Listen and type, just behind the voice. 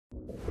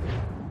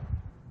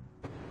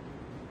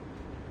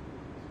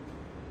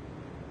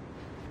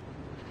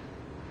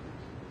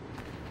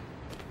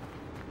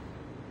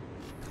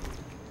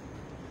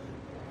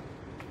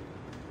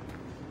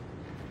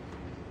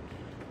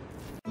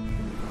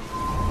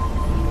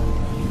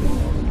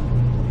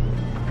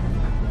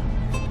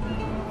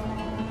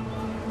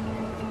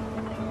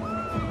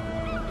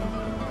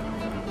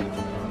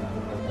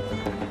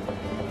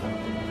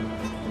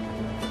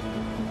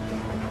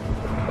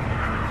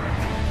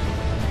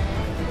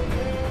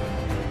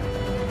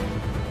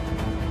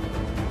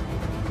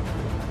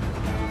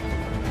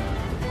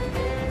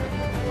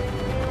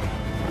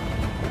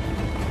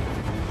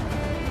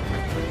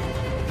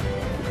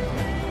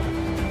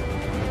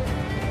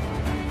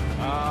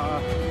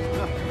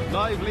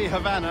Lively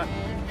Havana.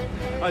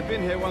 I'd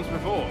been here once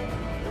before.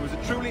 It was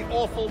a truly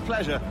awful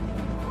pleasure.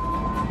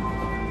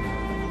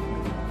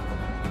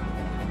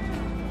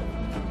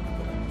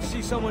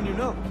 See someone you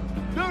know?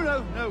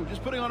 No.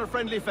 Just putting on a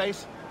friendly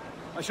face.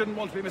 I shouldn't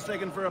want to be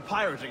mistaken for a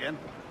pirate again.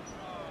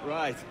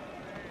 Right.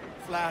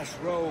 Flash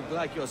rogue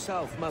like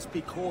yourself must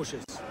be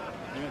cautious.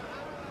 Yeah.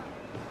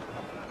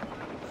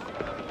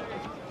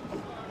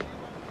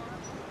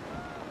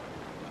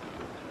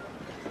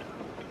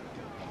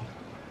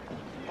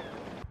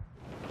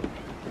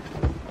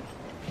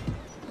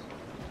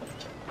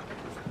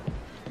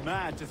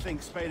 Mad to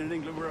think Spain and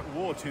England were at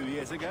war 2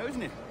 years ago,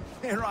 isn't it?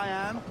 Here I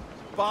am,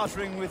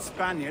 bartering with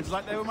Spaniards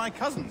like they were my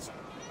cousins.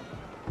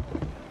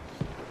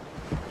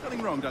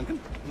 Nothing wrong, Duncan?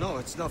 No,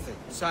 it's nothing.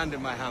 Sand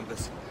in my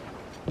hampers.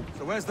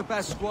 So where's the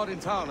best squad in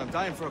town? I'm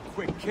dying for a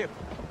quick kip.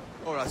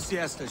 Or a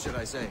siesta, should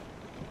I say.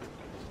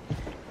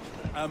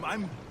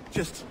 I'm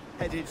just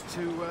headed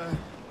to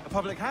a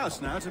public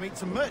house now to meet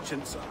some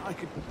merchants. I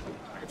could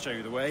show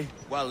you the way.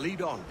 Well,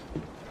 lead on.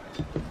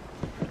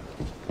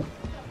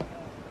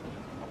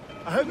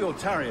 I hope you'll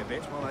tarry a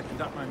bit while I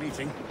conduct my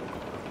meeting.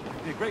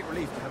 It'd be a great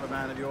relief to have a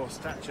man of your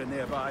stature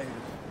nearby,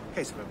 in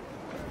case of a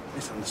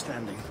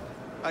misunderstanding.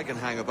 I can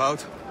hang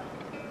about.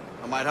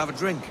 I might have a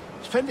drink.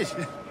 Splendid.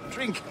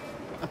 Drink.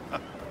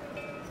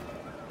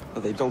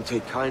 Well, they don't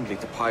take kindly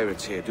to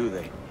pirates here, do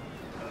they?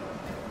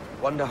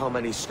 Wonder how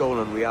many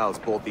stolen reals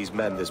bought these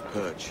men this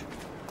perch.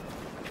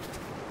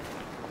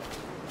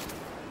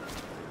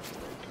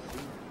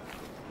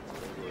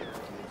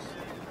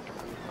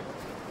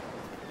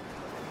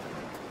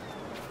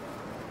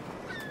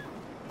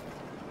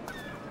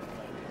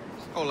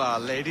 Hola,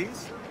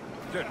 ladies.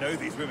 You don't know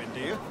these women, do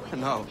you?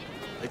 No.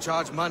 They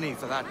charge money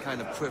for that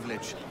kind of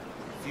privilege.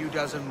 A few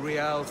dozen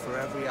reals for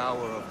every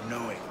hour of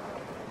knowing.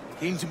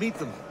 Keen to meet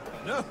them?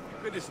 No.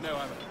 Goodness, no.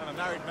 I'm a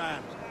married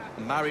man.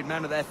 A married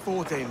man of their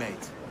forte,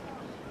 mate.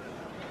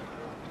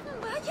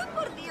 Vaya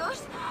por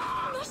Dios.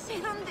 No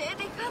sé dónde he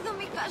dejado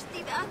mi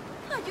castidad.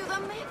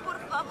 Ayúdame, por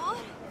favor.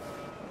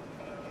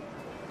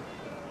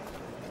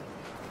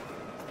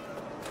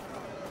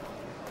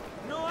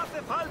 No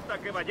hace falta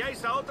que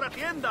vayáis a otra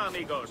tienda,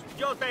 amigos.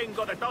 Yo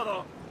tengo de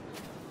todo.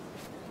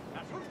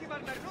 ¡Las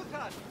últimas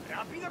merluzas!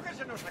 ¡Rápido que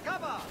se nos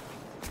acaba!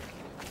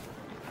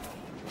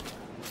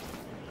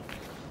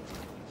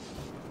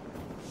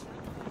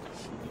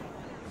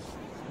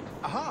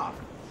 Aha!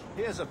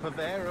 Here's a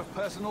purveyor of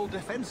personal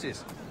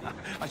defenses.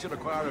 I should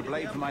acquire a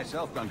blade for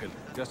myself, Duncan,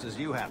 just as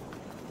you have.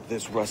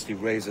 This rusty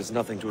razor's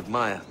nothing to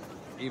admire.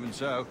 Even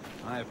so,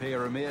 I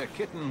appear a mere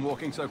kitten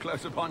walking so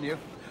close upon you.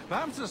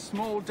 Perhaps a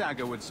small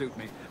dagger would suit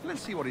me.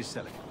 Let's see what he's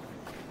selling.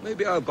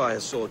 Maybe I'll buy a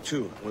sword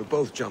too. We'll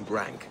both jump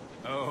rank.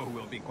 Oh,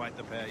 we'll be quite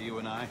the pair, you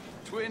and I.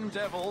 Twin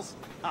devils.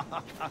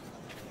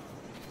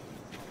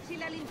 Si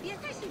la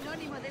limpieza es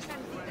sinónimo de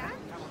santidad,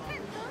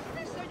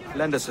 entonces soy una...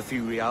 Lend us a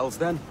few reals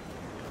then.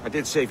 I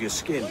did save your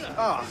skin.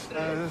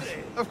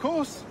 Of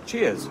course.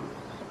 Cheers.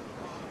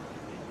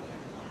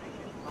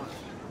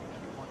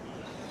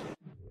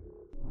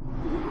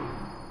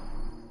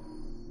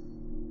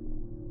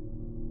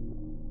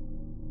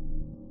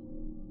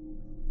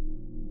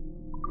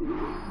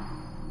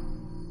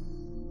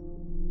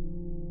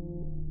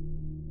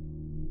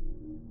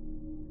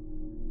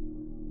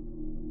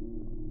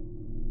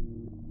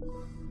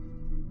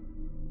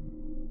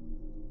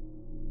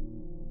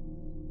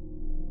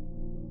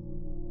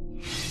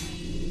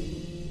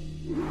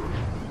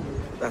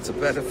 That's a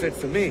better fit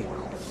for me.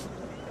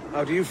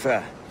 How do you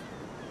fare?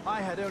 I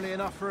had only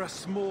enough for a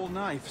small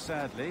knife,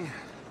 sadly.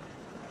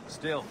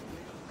 Still,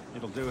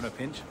 it'll do in a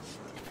pinch.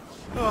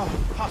 Oh,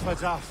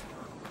 Puffer-Duff.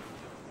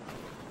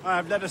 I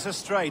have led us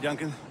astray,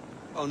 Duncan.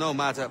 Oh, no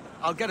matter.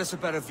 I'll get us a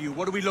better view.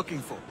 What are we looking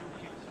for?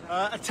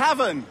 A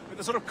tavern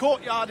with a sort of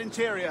courtyard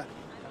interior.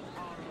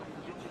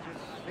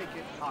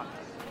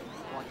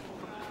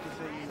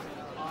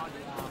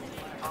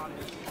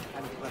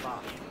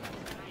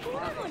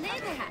 Una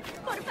moneda.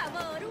 Por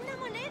favor, una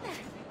moneda.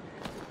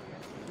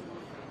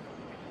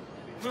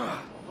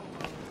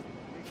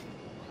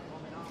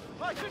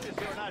 My goodness,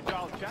 you're an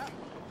agile chap.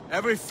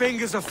 Every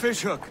finger's a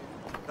fishhook.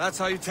 That's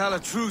how you tell a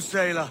true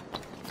sailor.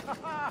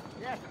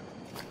 Yes,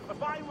 a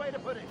fine way to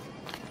put it.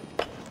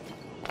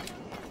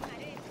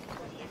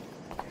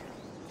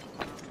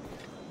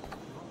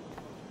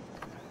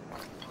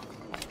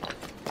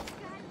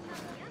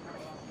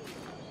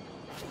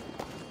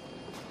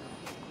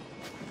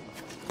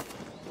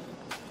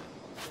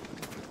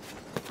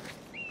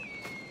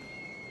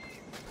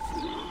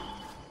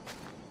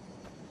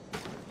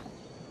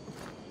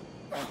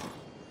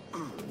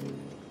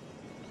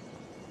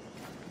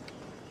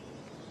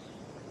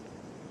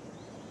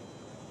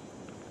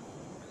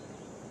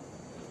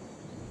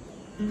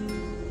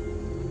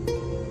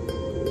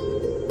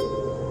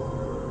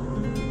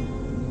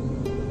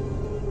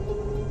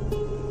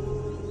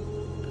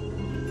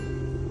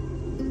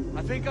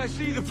 I think I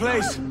see the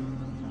place.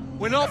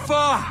 We're not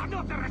far.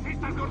 ¡No te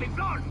resistas,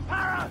 Gordiflón!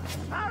 ¡Para!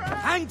 ¡Para!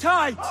 Hang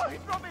tight. Oh, he's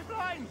got me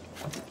blind!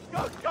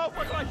 Go,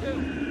 what do I do?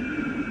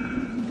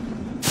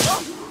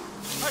 Oh,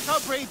 I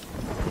can't breathe.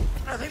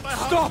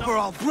 Stop or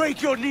I'll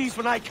break your knees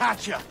when I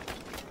catch you!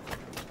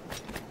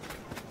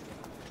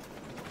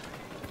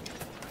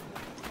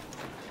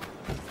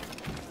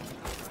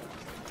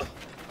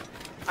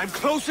 I'm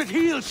close at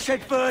heel,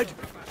 shitbird!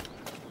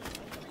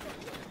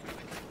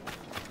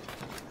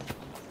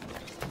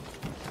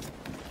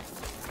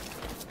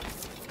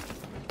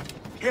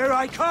 Here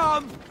I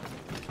come!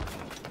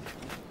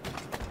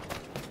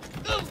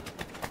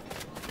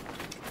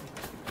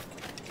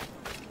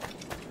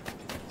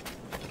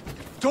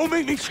 Don't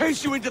make me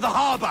chase you into the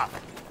harbor!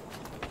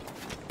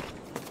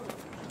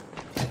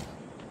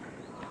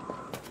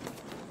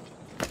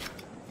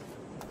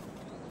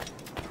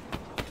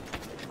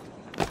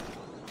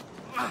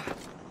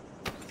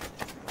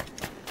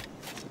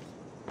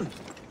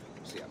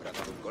 Se habrá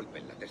dado un golpe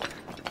en la testa.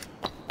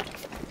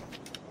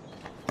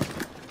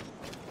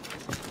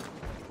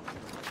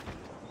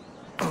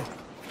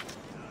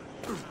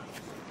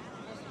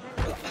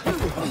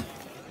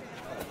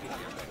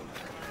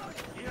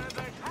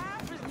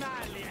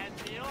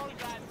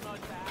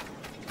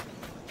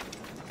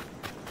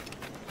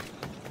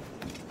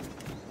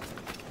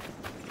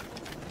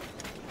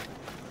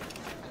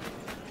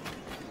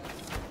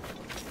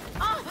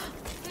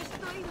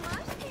 Estoy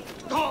más que...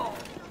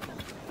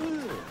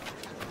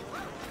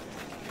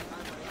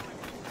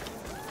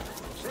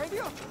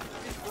 ¿Serio?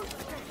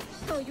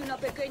 Soy una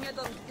pequeña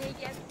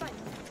doncella española.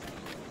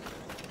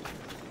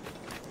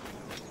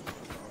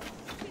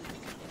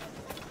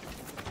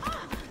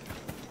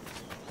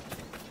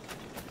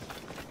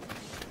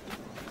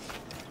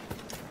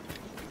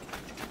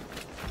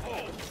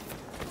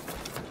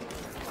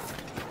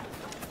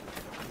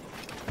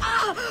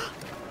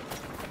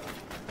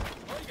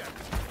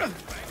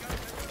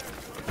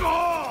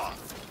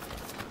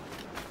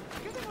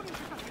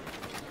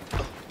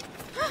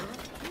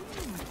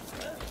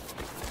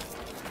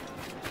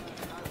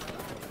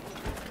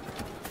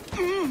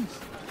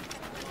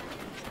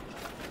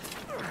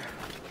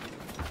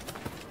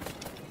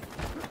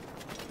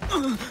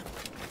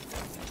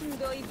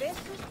 Doy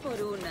besos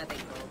por una de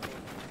cobre.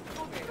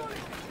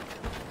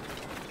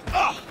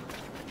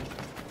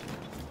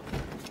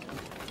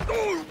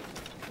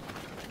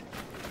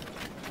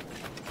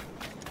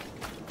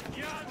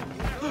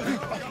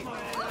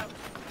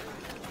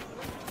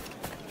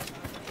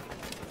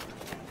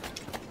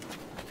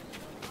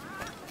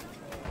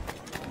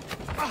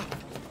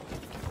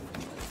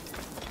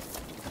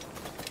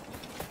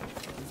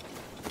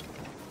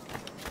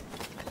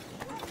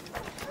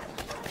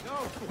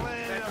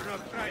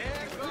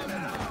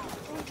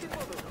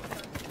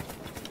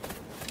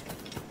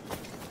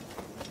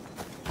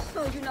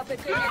 Soy una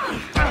pequeña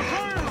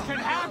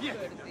doncella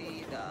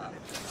perdida.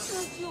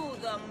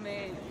 Ayúdame.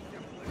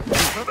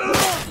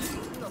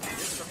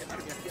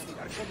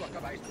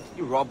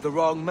 You robbed the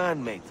wrong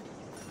man, mate.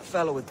 A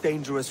fellow with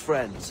dangerous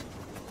friends.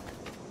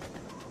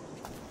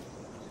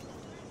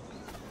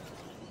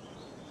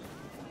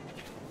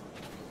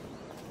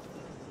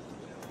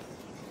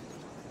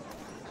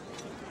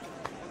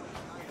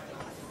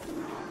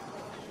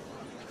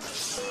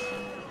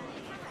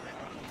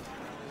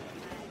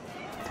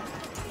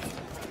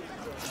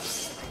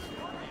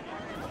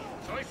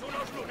 ¡Sois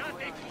unos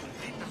lunáticos!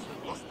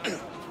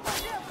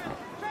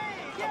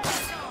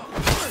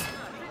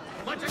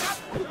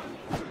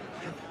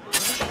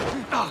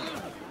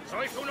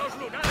 ¡Sois unos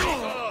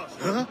lunáticos!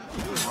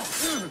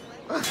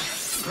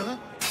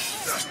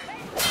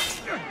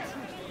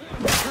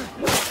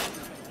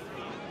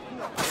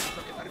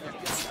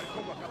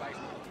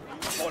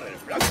 ¡Por el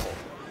flanco!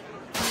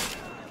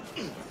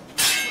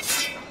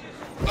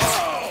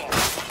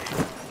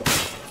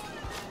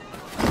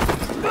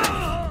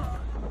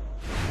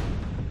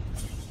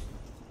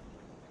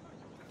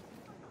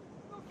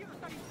 No quiero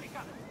estar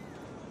implicada.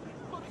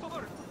 Por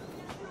favor.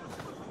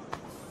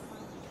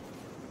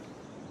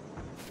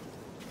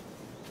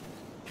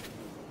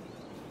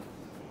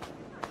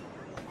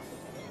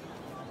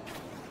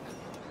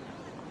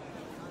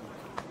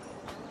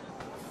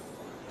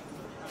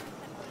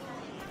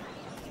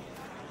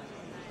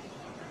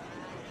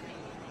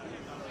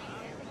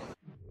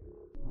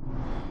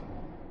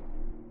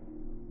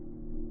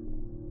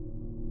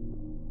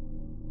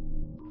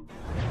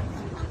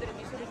 Madre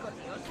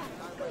misericordiosa.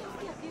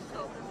 ¿Qué aquí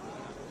sobra?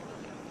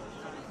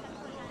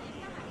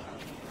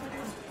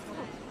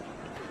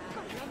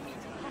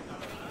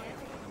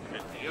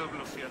 El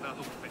diablo se ha dado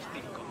un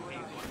festín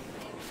conmigo.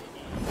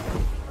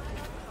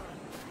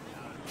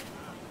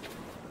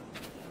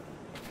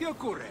 ¿Qué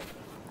ocurre?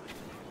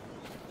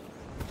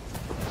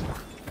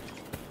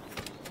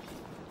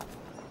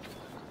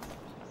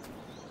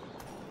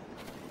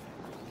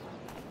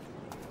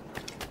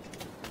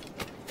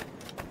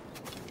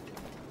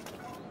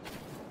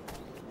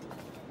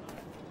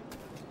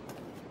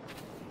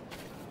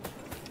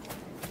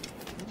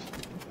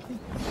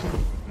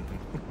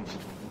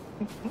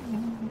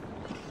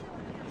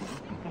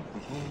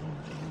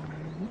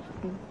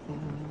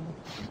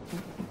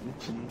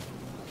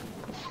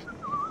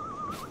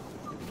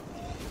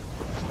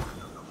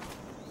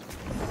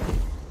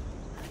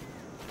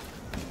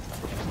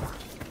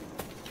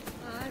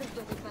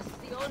 Harto de pasar.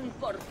 pasión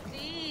por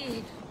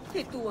ti.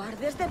 Y tú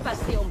ardes de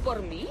pasión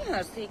por mí,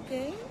 así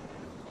que...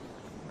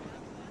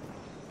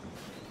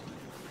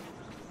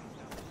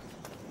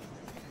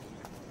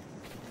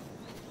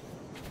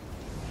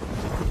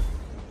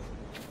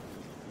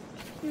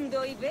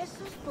 Doy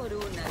besos por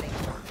una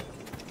lengua.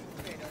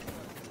 Pero...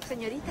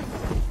 Señorita.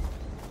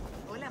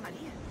 Hola,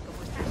 María.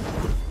 ¿Cómo estás?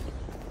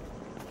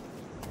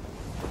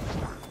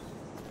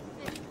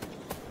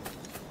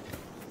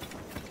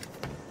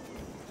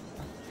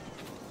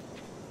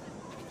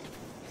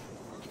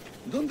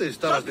 ¿Dónde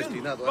estabas Duncan!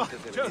 destinado Oh,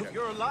 antes de Joe, venir aquí?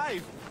 you're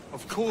alive.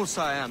 Of course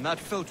I am. That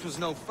filch was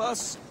no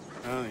fuss.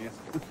 Oh, yes.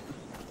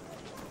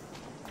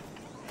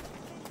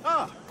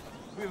 Ah,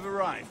 we've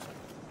arrived.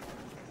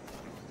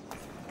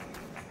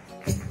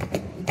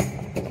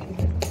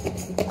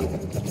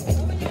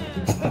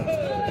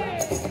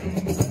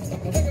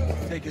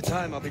 Take your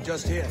time, I'll be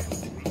just here.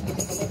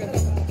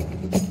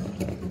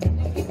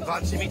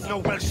 Fancy meeting a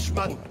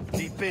Welshman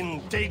deep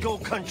in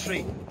Dago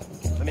country.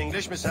 I'm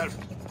English myself.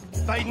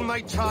 Biding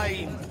my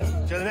time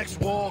till the next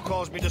war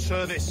calls me to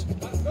service.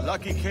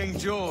 Lucky King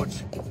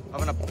George,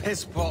 having a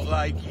piss pot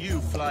like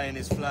you flying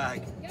his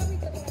flag.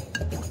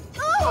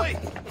 Oi!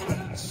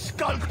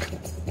 Skulk!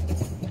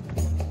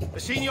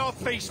 I've seen your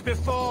face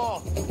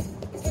before.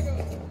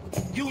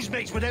 You's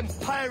mates with them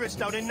pirates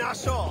down in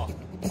Nassau.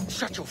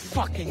 Shut your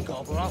fucking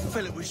gob or I'll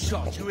fill it with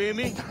shot, you hear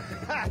me?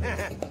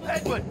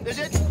 Edward, is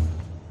it?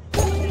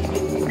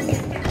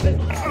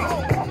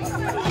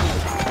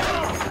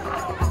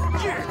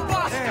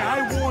 Hey,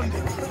 I warned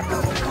him.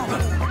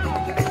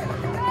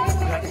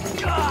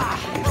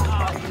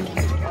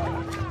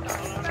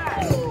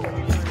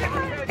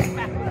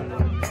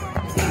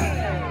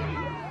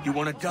 You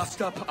want a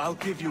dust up? I'll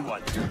give you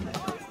one.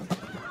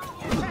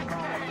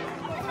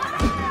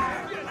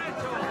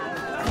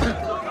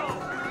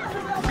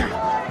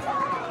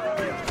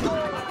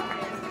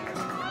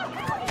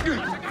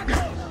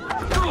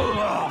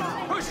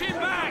 Push him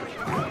back!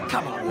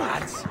 Come on,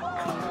 lads.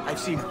 I've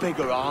seen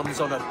bigger arms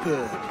on a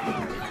bird.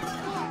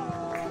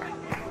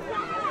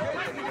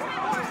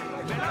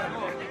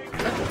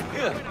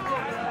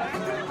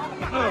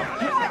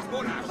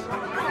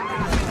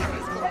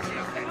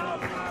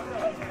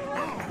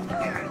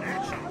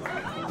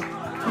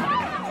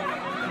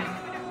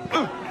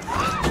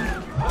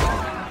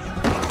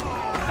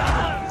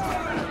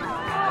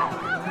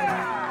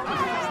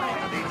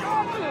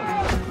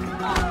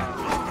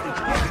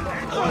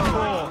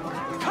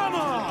 Come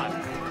on!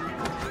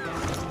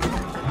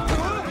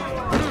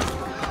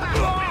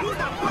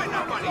 Una buena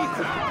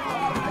paliza!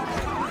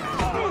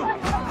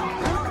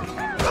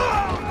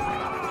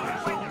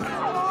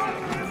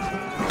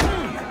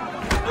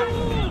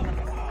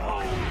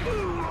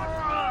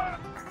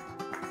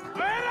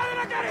 ¡Fuera de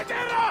la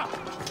carretera!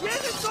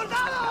 ¡Vienen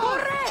soldados!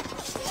 ¡Corre!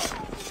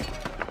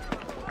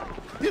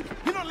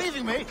 You're not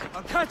leaving me.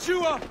 I'll catch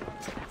you up!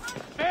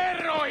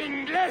 ¡Perro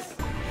inglés!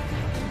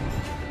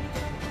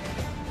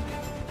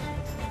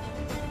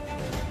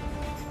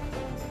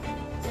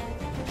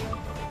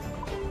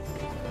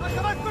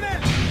 ¡Acabad con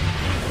él!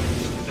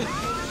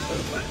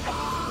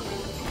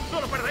 ¡No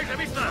lo perdáis de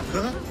vista!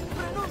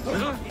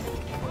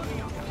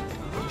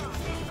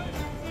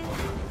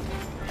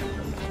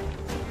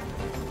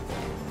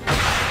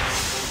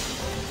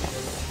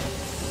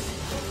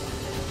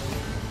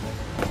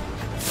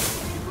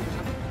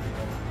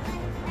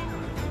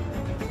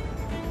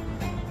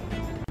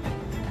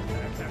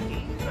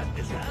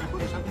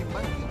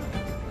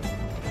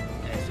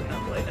 Es una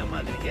buena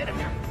madriguera.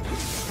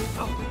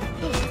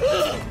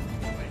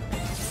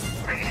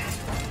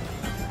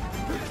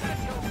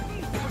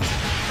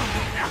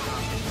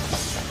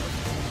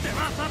 ¡Te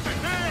vas a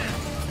perder!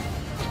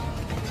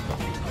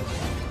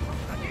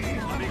 Aquí,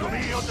 amigo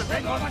mío, te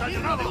tengo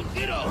estacionado. ¡Un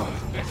tiro!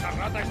 ¡Esa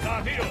rata está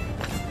a tiro!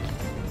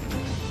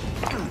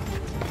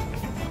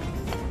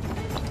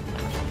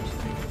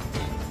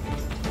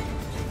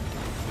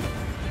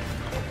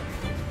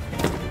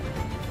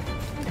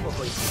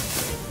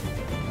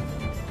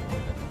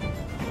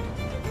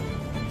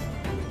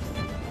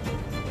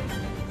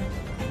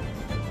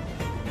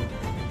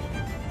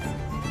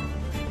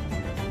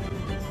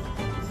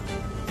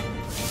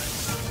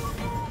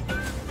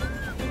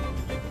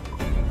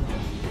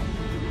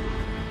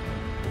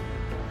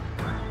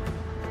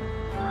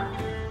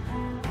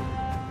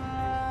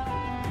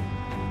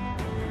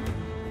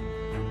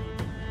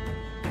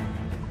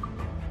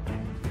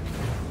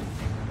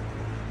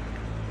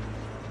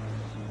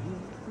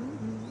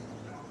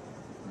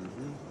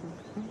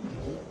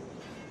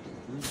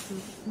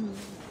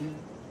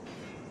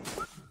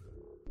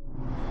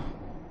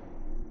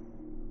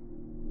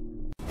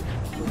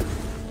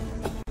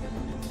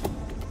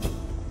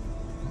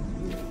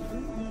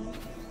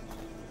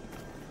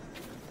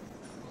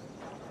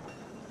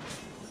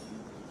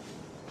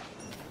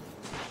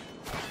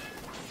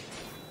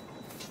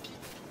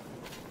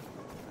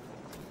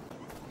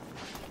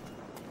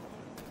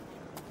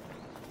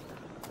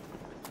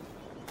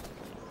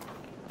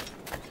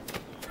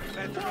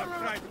 Better not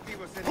try to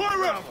give us any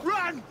trouble.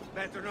 Run!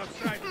 Better not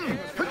try to give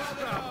us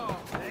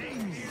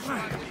any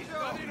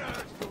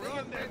trouble.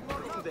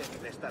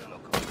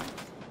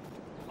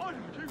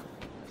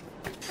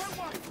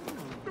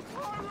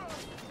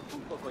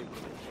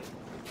 imprudente.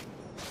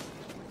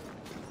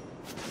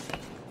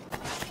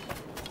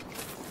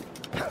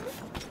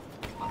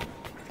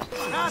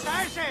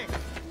 ¡Nada, ese!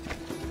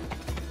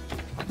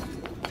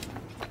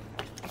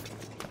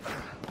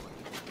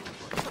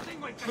 ¡Lo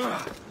tengo en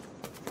casa!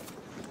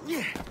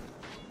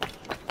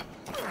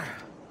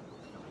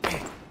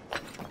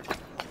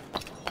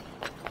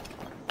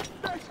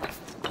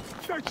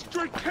 That's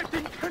straight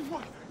Captain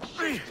Kenway!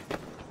 Shit!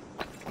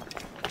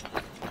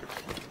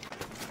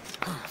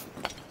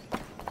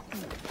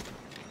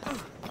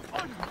 I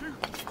know you!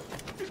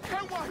 It's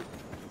Kenway!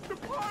 The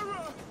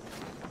pirate!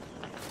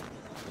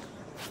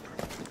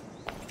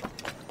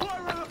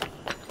 Pirate!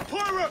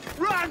 Pirate!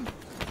 Run!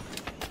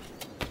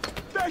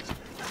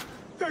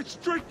 That's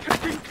straight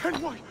Captain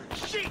Kenway!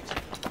 Shit!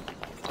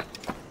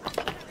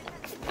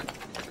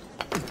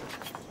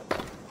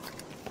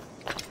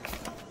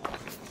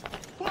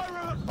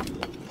 Pirate!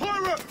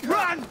 Pirate!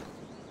 Run!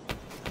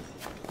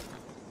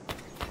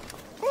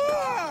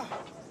 Ah!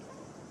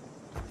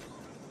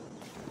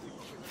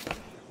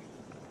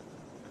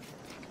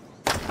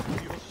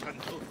 Dios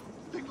santo,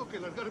 tengo que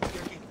largarme de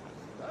aquí.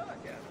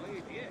 Vaya,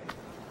 muy bien.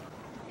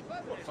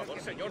 Por favor,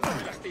 señor, no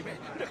me lastime.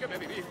 Déjeme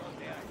vivir.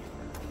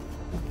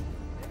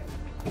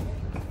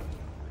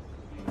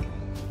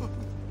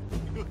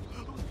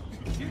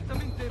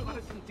 Ciertamente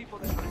parece un tipo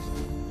de preso.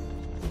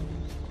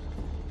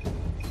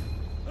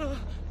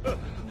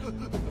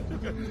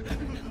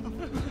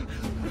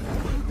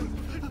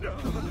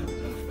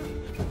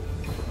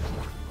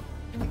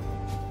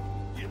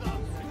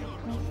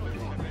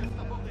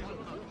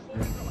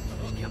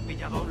 ¿Es que han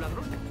pillado a un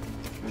ladrón?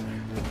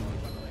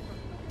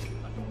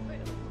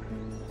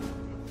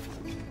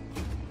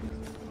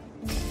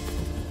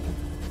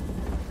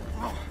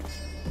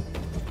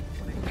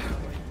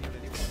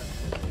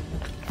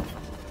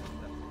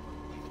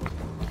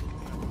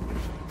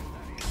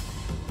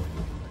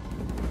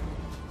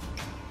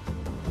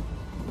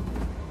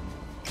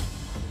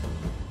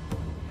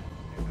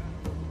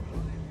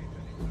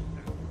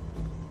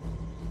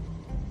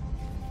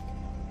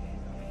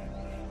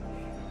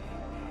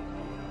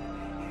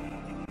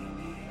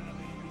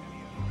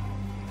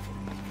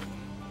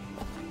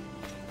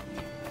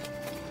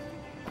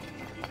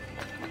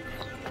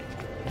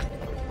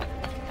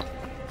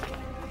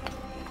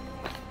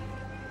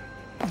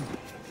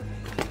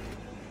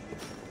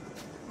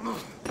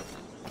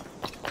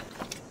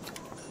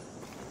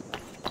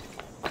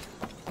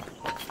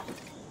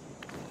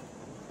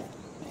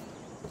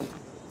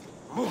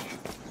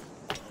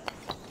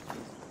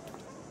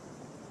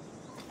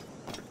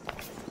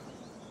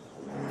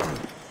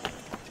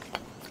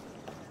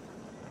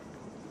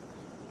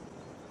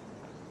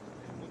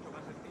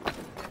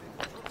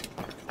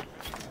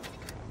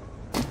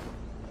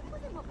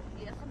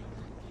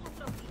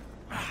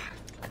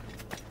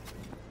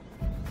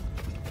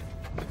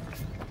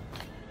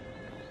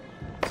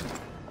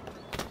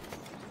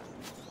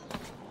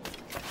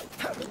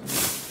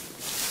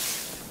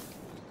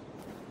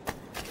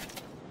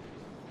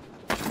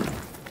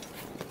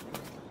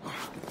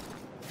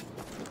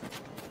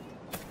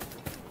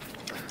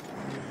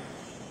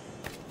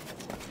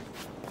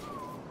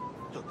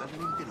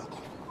 Totalmente loco.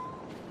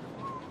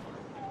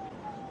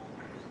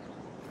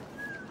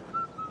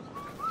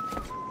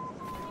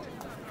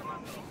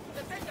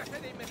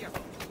 ¡Deténgase de inmediato!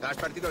 ¿Has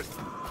partido el...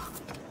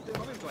 De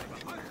momento, Eva.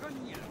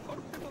 Bajan y el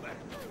corte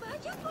moderno.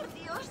 Vaya por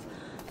Dios.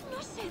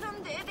 No sé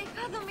dónde he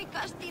dejado mi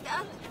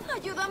castidad.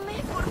 Ayúdame,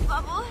 por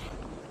favor.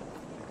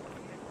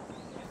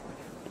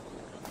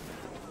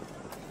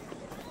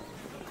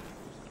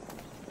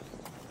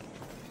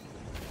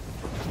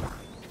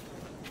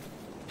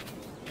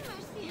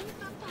 Me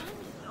siento tan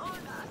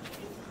sola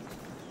aquí.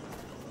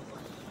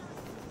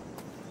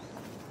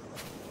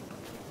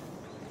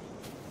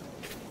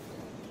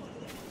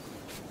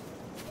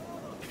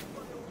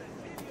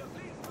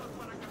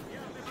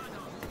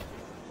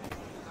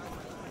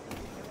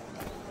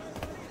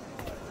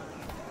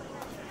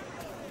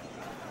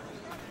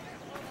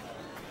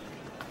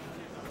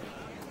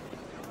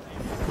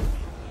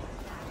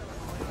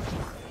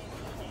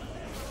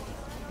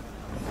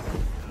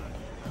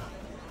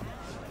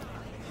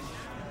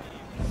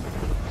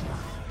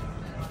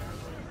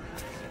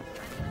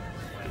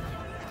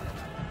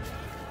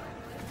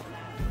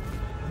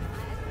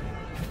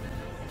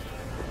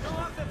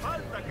 No hace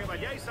falta que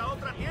vayáis a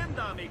otra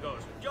tienda,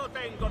 amigos. Yo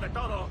tengo de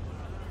todo.